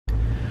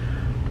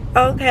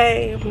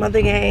Okay,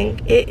 mother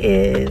gang, it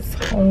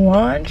is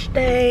launch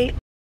day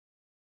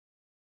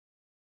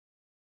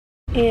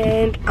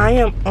and I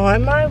am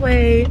on my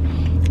way.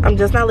 I'm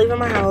just not leaving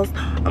my house.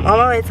 I'm on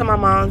my way to my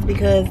mom's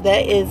because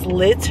that is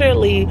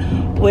literally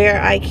where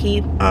I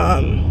keep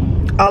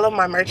all of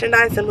my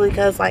merchandise, simply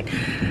because like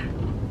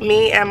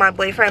me and my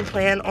boyfriend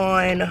plan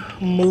on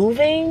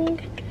moving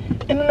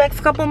in the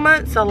next couple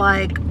months. So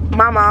like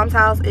my mom's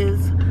house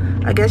is,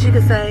 I guess you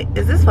could say,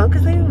 is this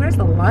focusing? Where's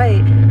the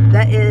light?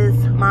 That is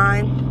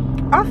my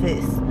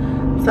office.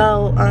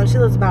 So she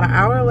lives about an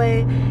hour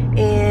away,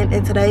 and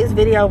in today's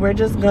video we're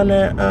just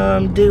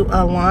gonna do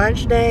a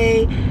launch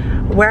day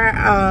where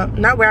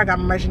not where I got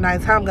my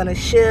merchandise, how I'm gonna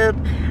ship,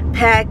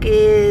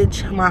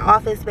 package, my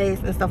office space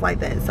and stuff like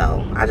that.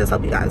 So I just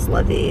hope you guys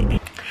love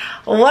it.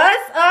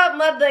 What's up,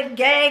 mother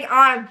gang?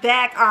 I'm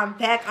back.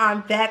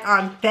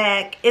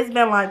 It's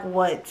been like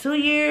what, 2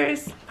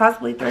 years,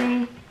 possibly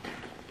 3,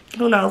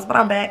 who knows, but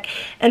I'm back.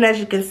 And as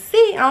you can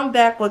see, I'm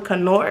back with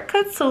KENNOIR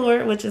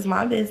Couture, which is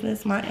my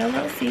business, my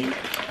LLC.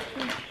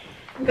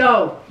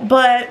 Go.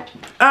 But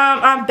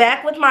I'm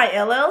back with my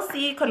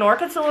LLC, KENNOIR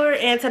Couture,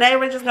 and today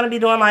we're just gonna be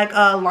doing like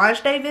a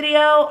launch day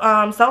video.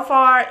 So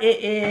far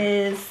it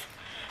is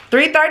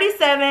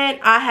 3:37.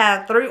 I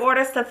have 3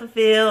 orders to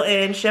fulfill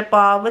and ship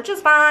off, which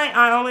is fine.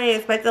 I only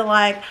expected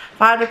like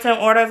 5 to 10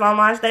 orders on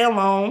launch day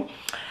alone.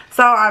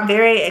 So I'm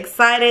very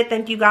excited.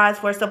 Thank you guys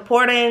for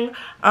supporting.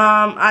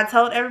 I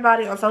told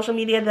everybody on social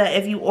media that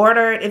if you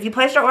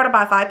placed your order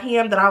by 5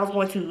 p.m. that I was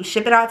going to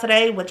ship it out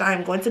today, which I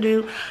am going to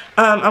do.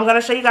 I'm going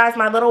to show you guys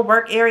my little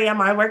work area,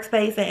 my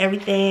workspace and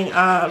everything.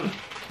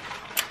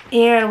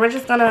 And we're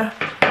just going to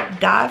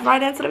dive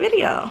right into the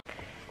video.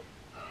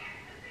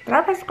 Did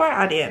I press record?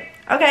 I did.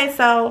 Okay,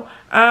 so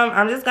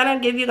I'm just going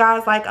to give you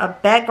guys like a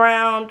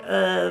background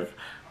of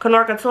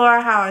KENNOIR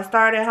Couture, how I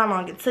started, how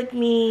long it took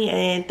me,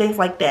 and things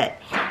like that.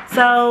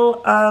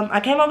 So I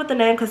came up with the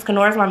name because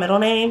KENNOIR is my middle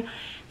name.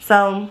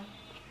 So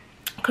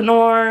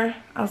KENNOIR,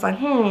 I was like,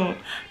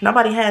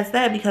 nobody has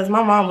that, because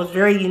my mom was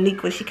very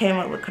unique when she came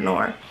up with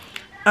KENNOIR.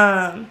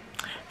 And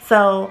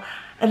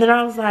then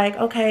I was like,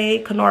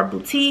 okay, KENNOIR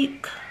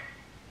Boutique,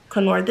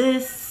 KENNOIR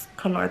this,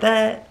 KENNOIR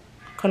that,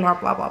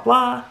 KENNOIR blah blah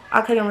blah. I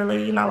couldn't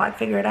really, you know, like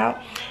figure it out.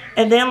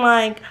 And then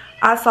like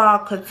I saw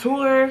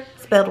couture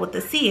spelled with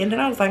the C, and then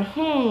I was like,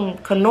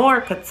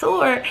 KENNOIR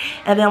Couture,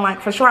 and then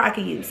like for sure I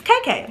could use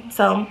KK.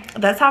 So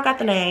that's how I got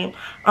the name.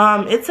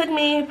 It took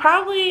me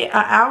probably an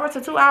hour to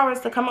 2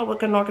 hours to come up with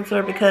KENNOIR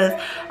Couture, because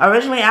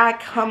originally I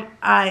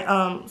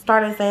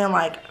started saying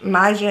like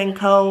Nigel &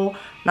 Co,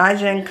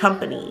 Nigel &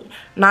 Company,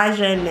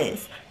 Nigel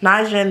this,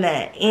 Nigel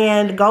that,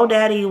 and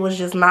GoDaddy was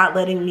just not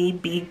letting me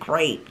be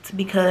great,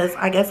 because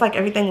I guess like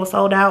everything was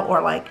sold out,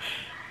 or like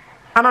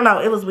I don't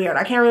know, it was weird.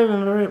 I can't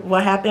remember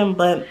what happened,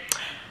 but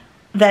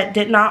that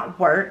did not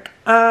work.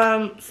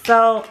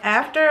 So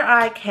after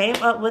I came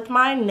up with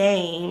my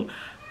name,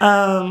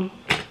 I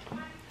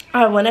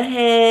went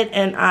ahead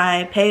and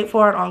I paid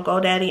for it on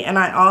GoDaddy, and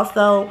I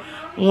also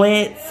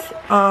went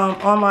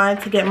online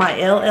to get my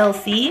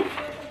LLC.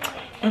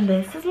 And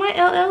this is my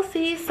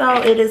LLC.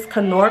 So it is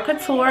KENNOIR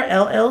Couture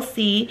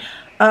LLC.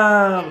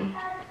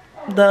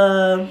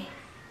 The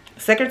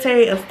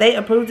Secretary of State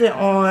approved it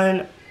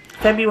on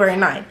February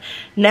 9th.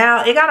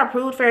 Now, it got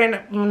approved February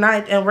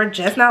 9th, and we're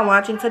just now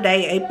launching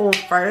today, April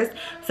 1st,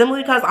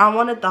 simply because I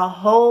wanted the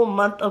whole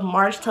month of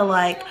March to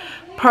like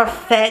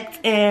perfect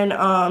and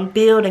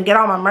build and get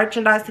all my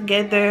merchandise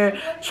together,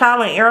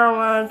 trial and error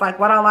runs, like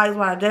what I liked,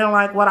 what I didn't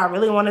like, what I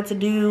really wanted to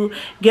do,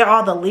 get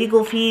all the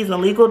legal fees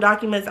and legal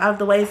documents out of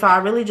the way. So I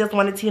really just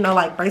wanted to, you know,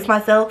 like brace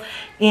myself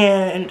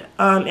and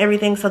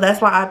everything. So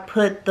that's why I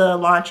put the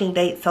launching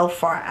date so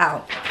far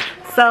out.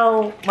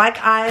 So like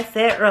I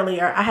said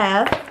earlier, I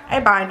have a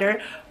binder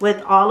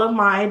with all of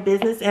my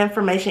business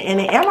information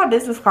in it and my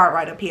business card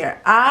right up here.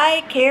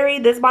 I carry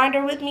this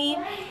binder with me,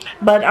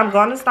 but I'm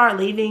going to start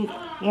leaving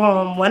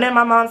one at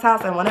my mom's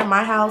house and one at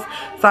my house,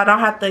 so I don't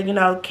have to, you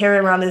know, carry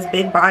around this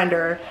big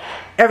binder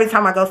every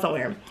time I go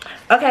somewhere.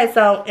 Okay,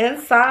 so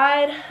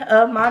inside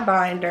of my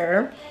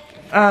binder,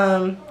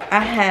 I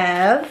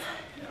have,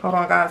 hold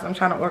on guys, I'm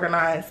trying to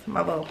organize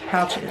my little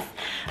pouches.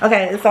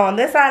 Okay, so on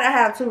this side I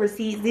have 2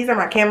 receipts. These are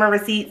my camera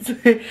receipts.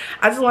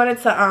 I just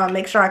wanted to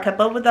make sure I kept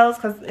up with those,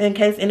 because in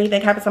case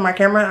anything happens to my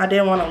camera, I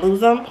didn't want to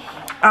lose them.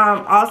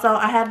 Also,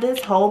 I have this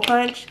hole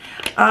punch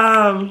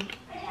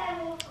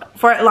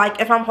for like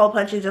if I'm hole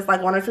punching just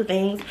like 1 or 2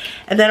 things.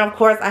 And then of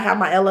course I have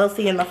my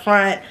LLC in the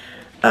front.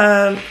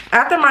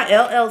 After my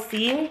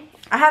LLC,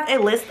 I have a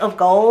list of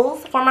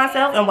goals for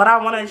myself and what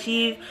I want to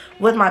achieve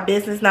with my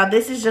business. Now,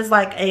 this is just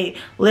like a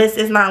list.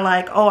 It's not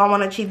like, oh, I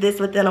want to achieve this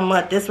within a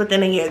month, this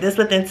within a year, this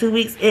within 2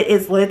 weeks. It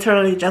is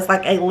literally just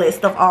like a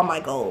list of all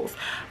my goals.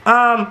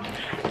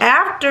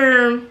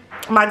 After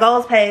my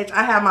goals page,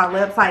 I have my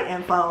website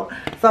info.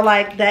 So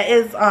like that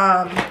is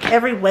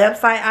every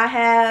website I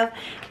have,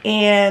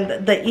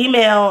 and the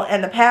email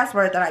and the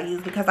password that I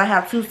use, because I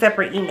have 2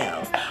 separate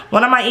emails.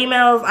 One of my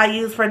emails I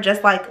use for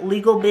just like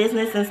legal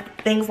business and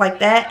things like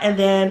that, and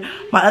then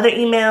my other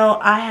email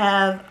I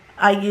have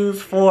I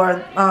use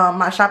for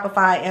my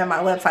Shopify and my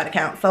website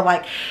account. So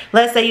like,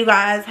 let's say you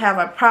guys have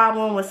a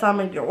problem with some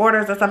of your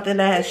orders or something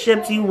that has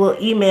shipped, you will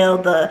email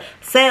the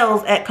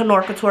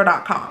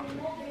sales@KENNOIR.com.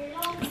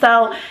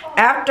 So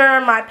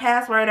after my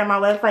password and my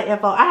website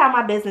info, I have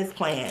my business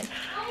plan.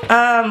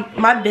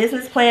 My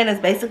business plan is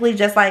basically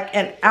just like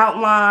an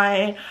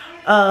outline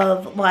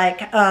of like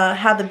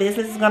how the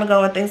business is gonna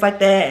go and things like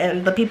that,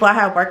 and the people I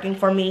have working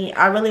for me.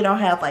 I really don't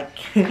have like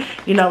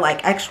you know,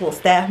 like actual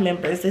staff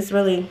members. It's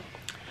really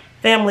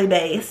family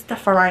based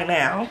for right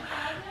now.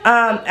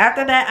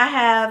 After that, I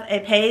have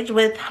a page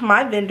with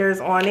my vendors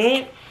on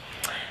it,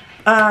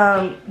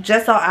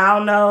 just so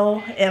I'll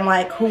know and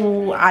like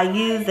who I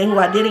used and who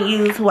I didn't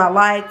use, who I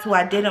liked, who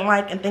I didn't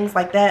like, and things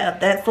like that,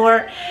 of that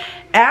sort.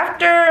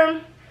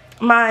 After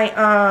my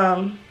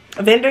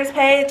vendors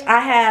page,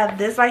 I have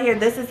this right here.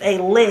 This is a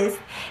list.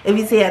 If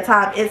you see at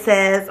top, it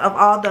says of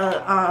all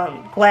the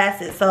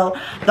glasses. So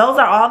those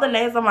are all the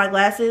names of my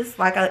glasses,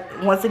 like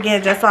once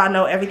again, just so I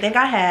know everything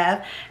I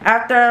have.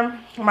 After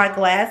my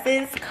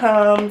glasses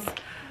comes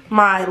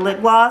my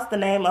lip gloss, the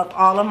name of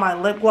all of my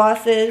lip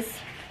glosses.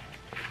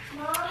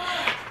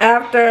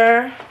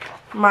 After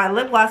my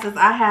lip glosses,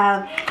 I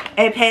have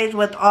a page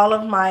with all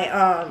of my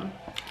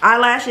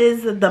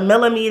eyelashes, the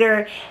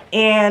millimeter,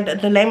 and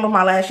the name of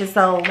my lashes.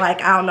 So like,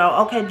 I'll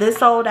know, okay, this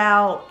sold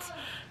out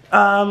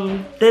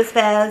this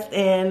fast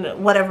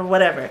and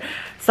whatever.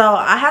 So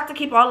I have to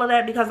keep all of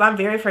that because I'm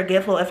very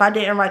forgetful. If I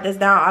didn't write this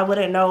down, I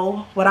wouldn't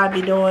know what I'd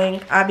be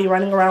doing. I'd be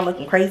running around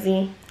looking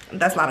crazy.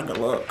 That's not a good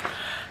look.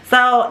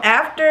 So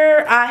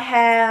after I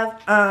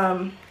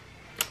have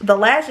the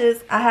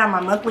lashes, I have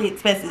my monthly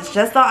expenses,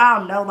 just so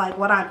I'll know like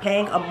what I'm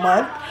paying a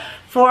month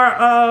for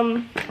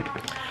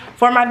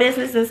my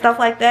business and stuff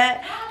like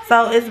that.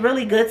 So it's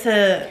really good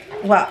to,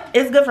 well,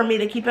 it's good for me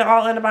to keep it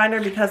all in a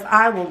binder because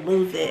I will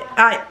lose it.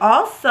 I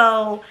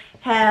also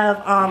have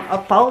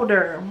a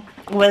folder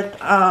with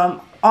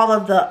all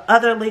of the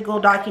other legal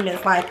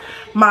documents, like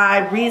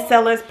my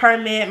reseller's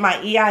permit,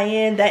 my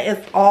EIN. That is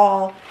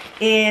all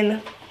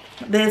in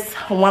this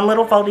one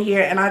little folder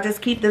here, and I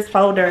just keep this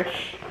folder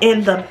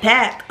in the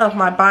back of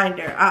my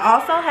binder. I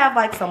also have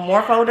like some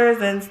more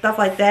folders and stuff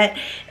like that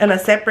in a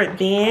separate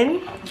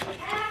bin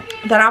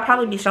that I'll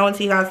probably be showing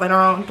to you guys later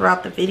on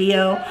throughout the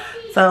video.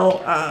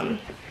 So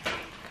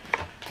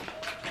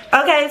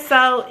okay,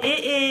 so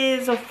it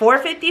is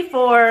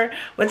 4:54,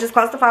 which is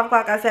close to 5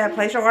 o'clock. I said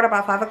place your order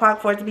by 5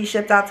 o'clock for it to be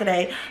shipped out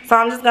today. So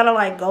I'm just gonna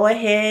like go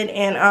ahead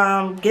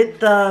and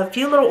get the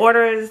few little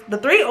orders, the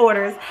 3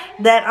 orders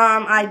that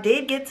I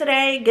did get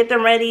today, get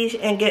them ready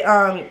and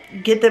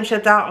get them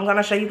shipped out. I'm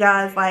gonna show you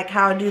guys like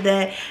how I do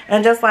that,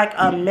 and just like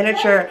a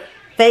miniature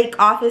fake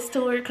office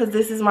tour, because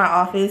this is my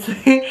office.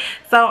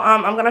 So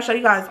I'm gonna show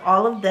you guys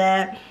all of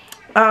that.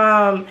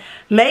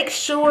 Make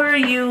sure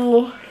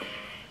you,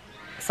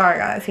 sorry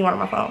guys, he wanted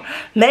my phone.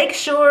 Make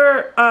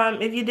sure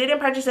if you didn't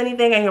purchase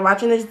anything and you're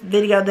watching this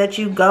video, that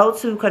you go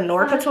to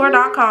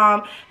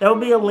KENNOIR.com. There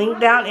will be a link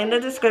down in the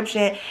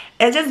description,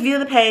 and just view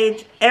the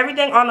page.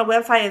 Everything on the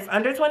website is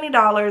under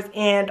 $20,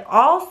 and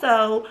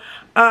also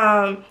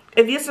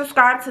if you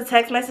subscribe to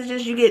text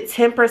messages, you get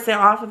 10%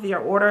 off of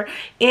your order.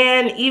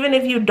 And even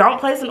if you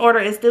don't place an order,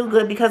 it's still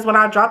good, because when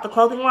I drop the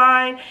clothing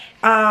line,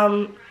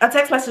 a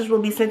text message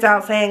will be sent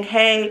out saying,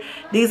 hey,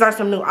 these are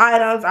some new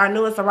items, our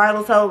newest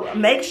arrival. So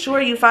make sure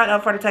you sign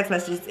up for the text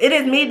messages. It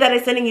is me that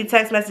is sending you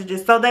text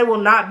messages, so they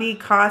will not be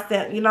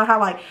constant. You know how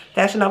like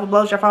Fashion Nova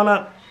blows your phone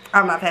up?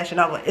 I'm not Fashion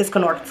Nova, it's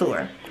KENNOIR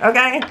Couture.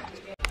 Okay?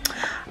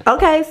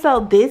 Okay,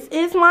 so this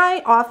is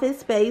my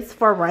office space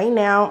for right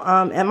now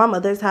at my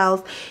mother's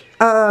house.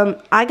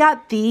 I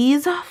got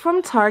these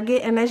from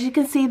Target, and as you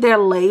can see, they're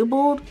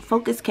labeled.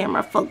 Focus,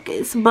 camera,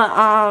 focus.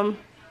 But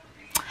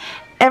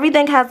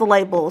everything has a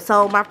label.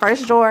 So my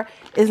first drawer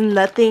is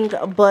nothing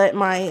but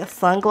my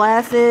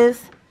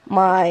sunglasses.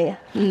 My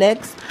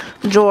next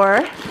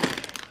drawer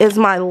is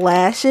my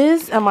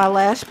lashes and my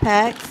lash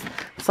packs.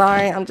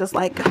 Sorry,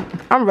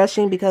 I'm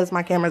rushing because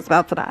my camera's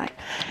about to die.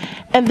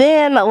 And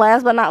then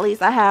last but not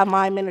least, I have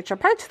my miniature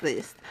purchase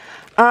list.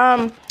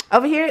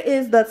 Over here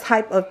is the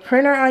type of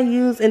printer I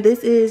use, and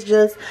this is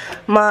just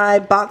my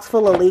box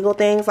full of legal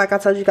things. Like I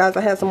told you guys,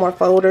 I have some more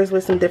folders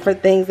with some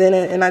different things in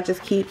it, and I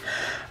just keep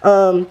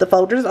the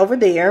folders over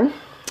there.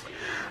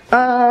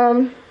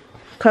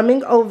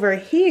 Coming over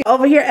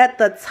here at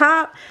the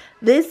top,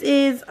 this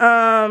is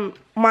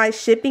my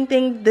shipping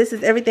thing. This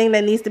is everything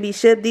that needs to be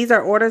shipped. These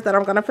are orders that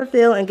I'm going to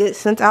fulfill and get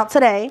sent out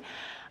today.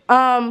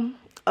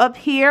 Up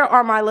here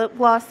are my lip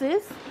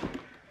glosses.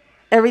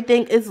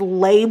 Everything is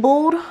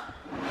labeled.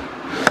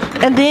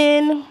 And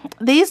then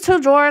these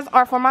 2 drawers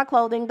are for my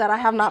clothing that I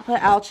have not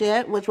put out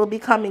yet, which will be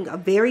coming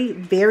very,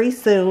 very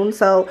soon.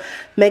 So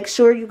make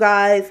sure you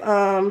guys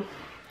are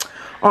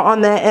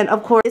on that. And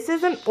of course, this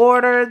is an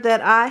order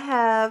that I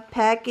have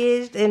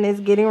packaged and is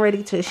getting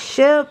ready to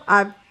ship.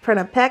 I print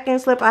a packing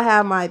slip. I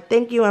have my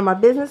thank you and my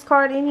business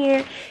card in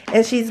here.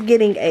 And she's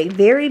getting a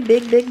very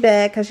big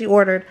bag because she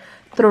ordered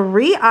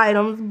 3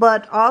 items,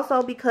 but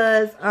also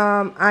because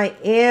I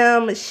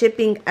am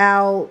shipping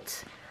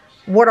out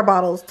water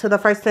bottles to the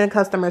first 10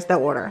 customers that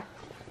order.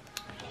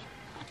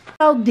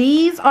 So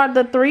these are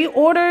the 3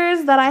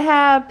 orders that I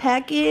have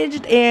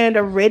packaged and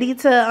ready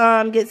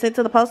to get sent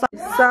to the post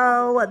office.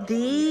 So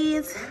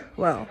these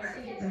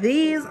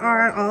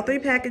are all 3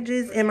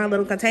 packages in my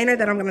little container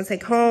that I'm going to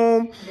take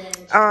home.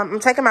 I'm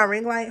taking my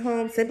ring light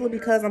home simply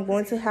because I'm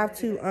going to have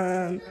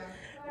to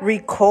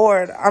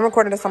record. I'm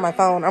recording this on my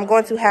phone. I'm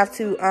going to have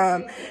to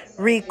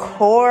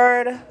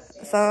record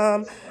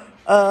some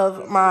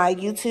of my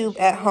YouTube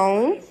at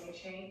home.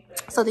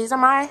 So these are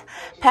my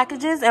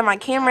packages and my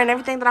camera and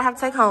everything that I have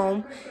to take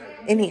home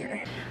in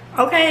here.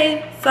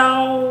 Okay,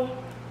 so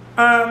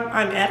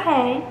I'm at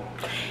home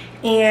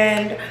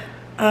and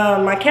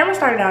my camera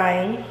started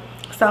dying.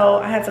 So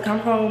I had to come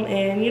home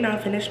and, you know,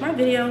 finish my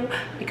video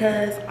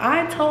because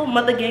I told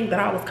Mother Gang that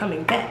I was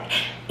coming back.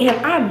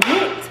 And I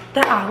meant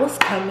that I was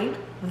coming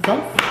the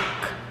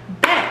fuck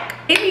back.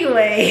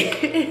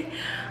 Anyway,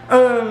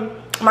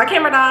 my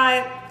camera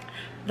died.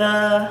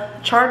 The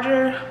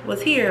charger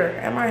was here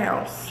at my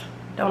house.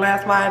 Don't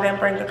ask why I didn't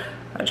bring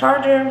a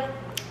charger.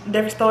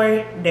 Different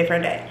story,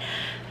 different day.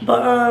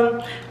 But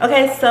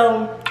okay,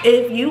 so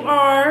if you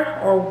are,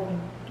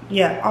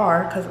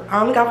 because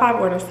I only got 5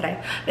 orders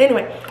today. But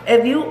anyway,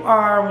 if you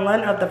are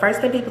one of the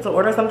first 10 people to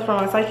order something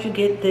from my site, you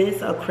get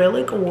this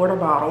acrylic water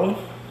bottle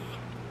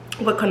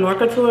with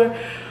KOUTURE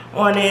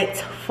on it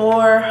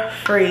for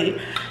free.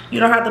 You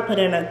don't have to put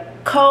in a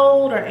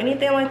code or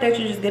anything like that.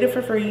 You just get it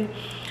for free.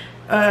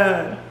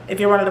 If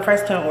you're one of the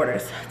first 10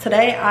 orders.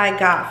 Today I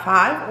got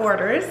 5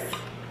 orders,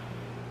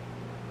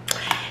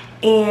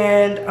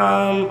 and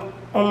on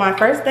my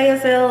first day of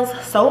sales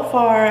so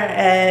far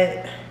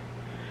at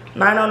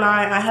 9:09,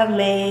 I have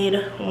made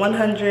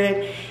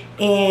 $130,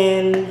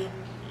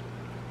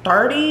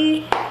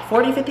 $40,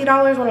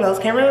 $50, one of those,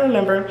 can't really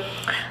remember,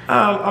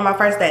 on my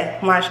first day,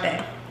 March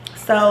day.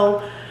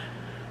 So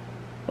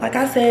like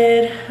I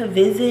said,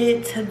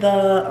 visit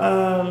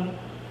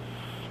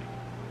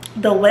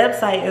the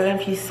website, and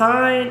if you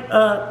sign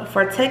up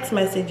for text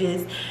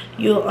messages,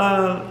 you'll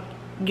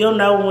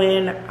know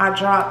when I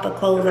drop the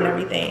clothes and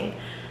everything.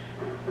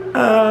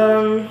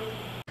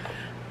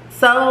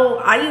 So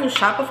I use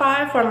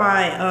Shopify for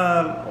my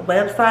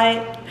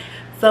website.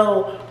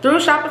 So through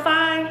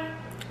Shopify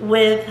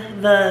with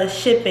the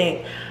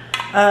shipping,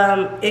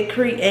 it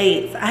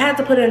creates, I had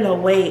to put in the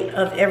weight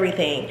of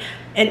everything,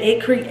 and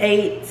it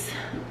creates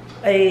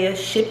a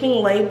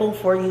shipping label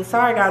for you.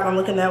 Sorry guys, I'm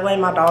looking that way,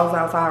 my dog's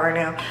outside right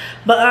now.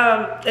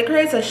 But it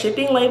creates a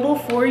shipping label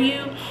for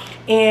you,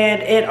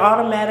 and it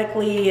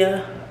automatically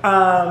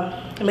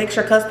makes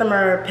your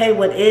customer pay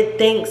what it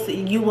thinks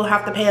you will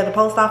have to pay at the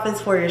post office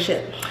for your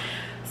ship.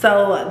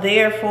 So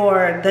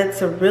therefore,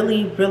 that's a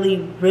really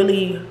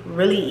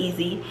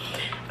easy.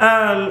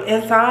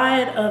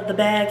 Inside of the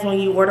bags, when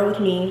you order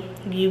with me,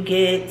 you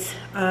get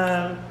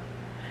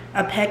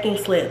a packing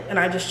slip, and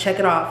I just check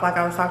it off like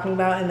I was talking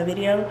about in the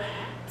video.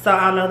 So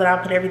I'll know that I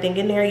put everything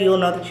in there. You'll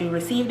know that you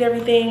received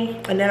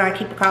everything, and then I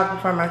keep a copy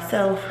for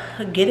myself.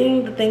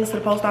 Getting the things to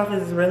the post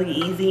office is really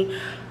easy.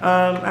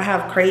 I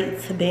have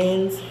crates,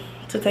 bins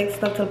to take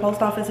stuff to the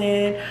post office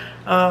in.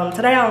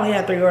 Today I only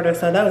had 3 orders,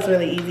 so that was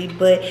really easy.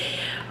 But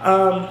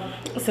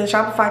since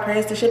Shopify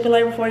creates the shipping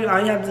label for you, all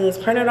you have to do is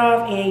print it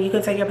off, and you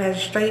can take your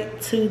package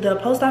straight to the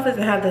post office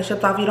and have them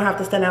shipped off. You don't have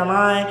to stand in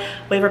line,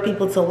 wait for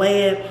people to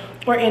weigh it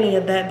or any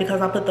of that,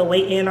 because I put the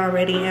weight in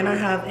already, and I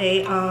have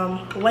a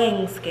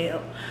weighing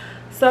scale.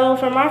 So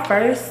for my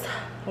first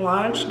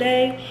launch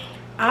day,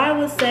 I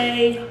would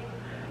say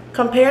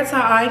compared to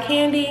eye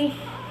candy,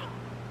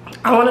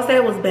 I want to say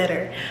it was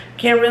better.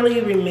 Can't really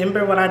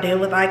remember what I did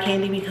with eye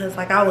candy because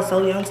like I was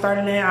so young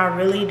starting it. I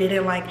really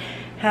didn't like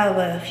have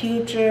a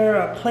future,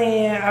 a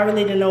plan. I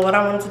really didn't know what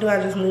I wanted to do.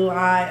 I just knew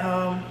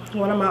I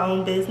wanted my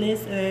own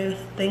business and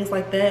things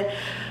like that.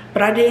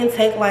 But I didn't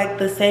take like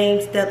the same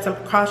steps and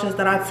precautions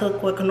that I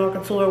took with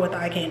KOUTURE with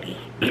eye candy.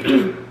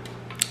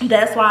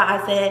 That's why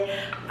I said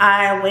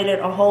I waited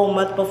a whole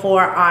month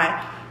before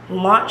I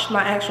launched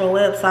my actual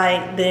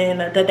website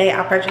than the day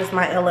I purchased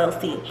my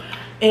LLC.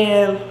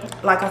 And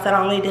like I said,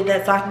 I only did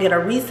that so I could get a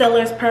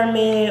reseller's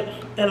permit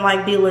and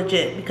like be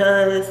legit,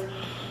 because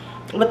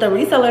with the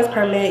reseller's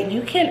permit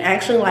you can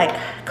actually like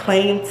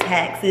claim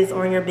taxes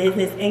on your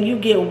business, and you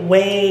get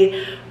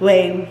way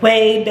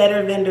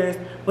better vendors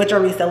with your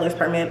reseller's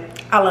permit.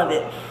 I love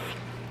it.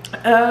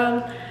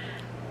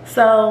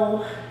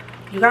 So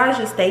you guys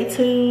just stay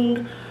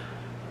tuned.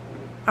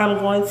 I'm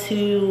going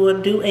to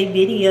do a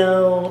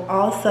video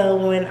also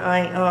when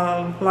I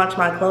launch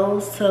my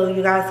clothes, so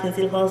you guys can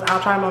see the clothes.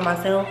 I'll try them on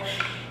myself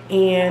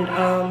and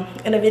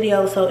in a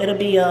video, so it'll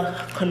be a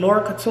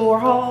KOUTURE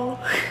haul.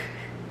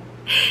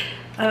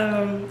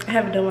 I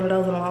haven't done one of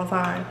those in a long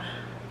time.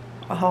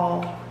 A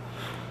haul,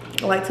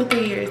 like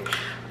 2-3 years.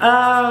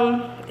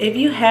 If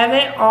you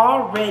haven't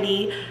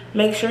already,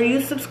 make sure you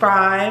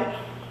subscribe,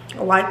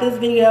 like this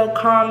video,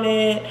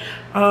 comment,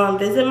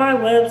 visit my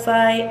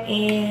website,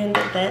 and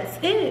that's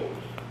it.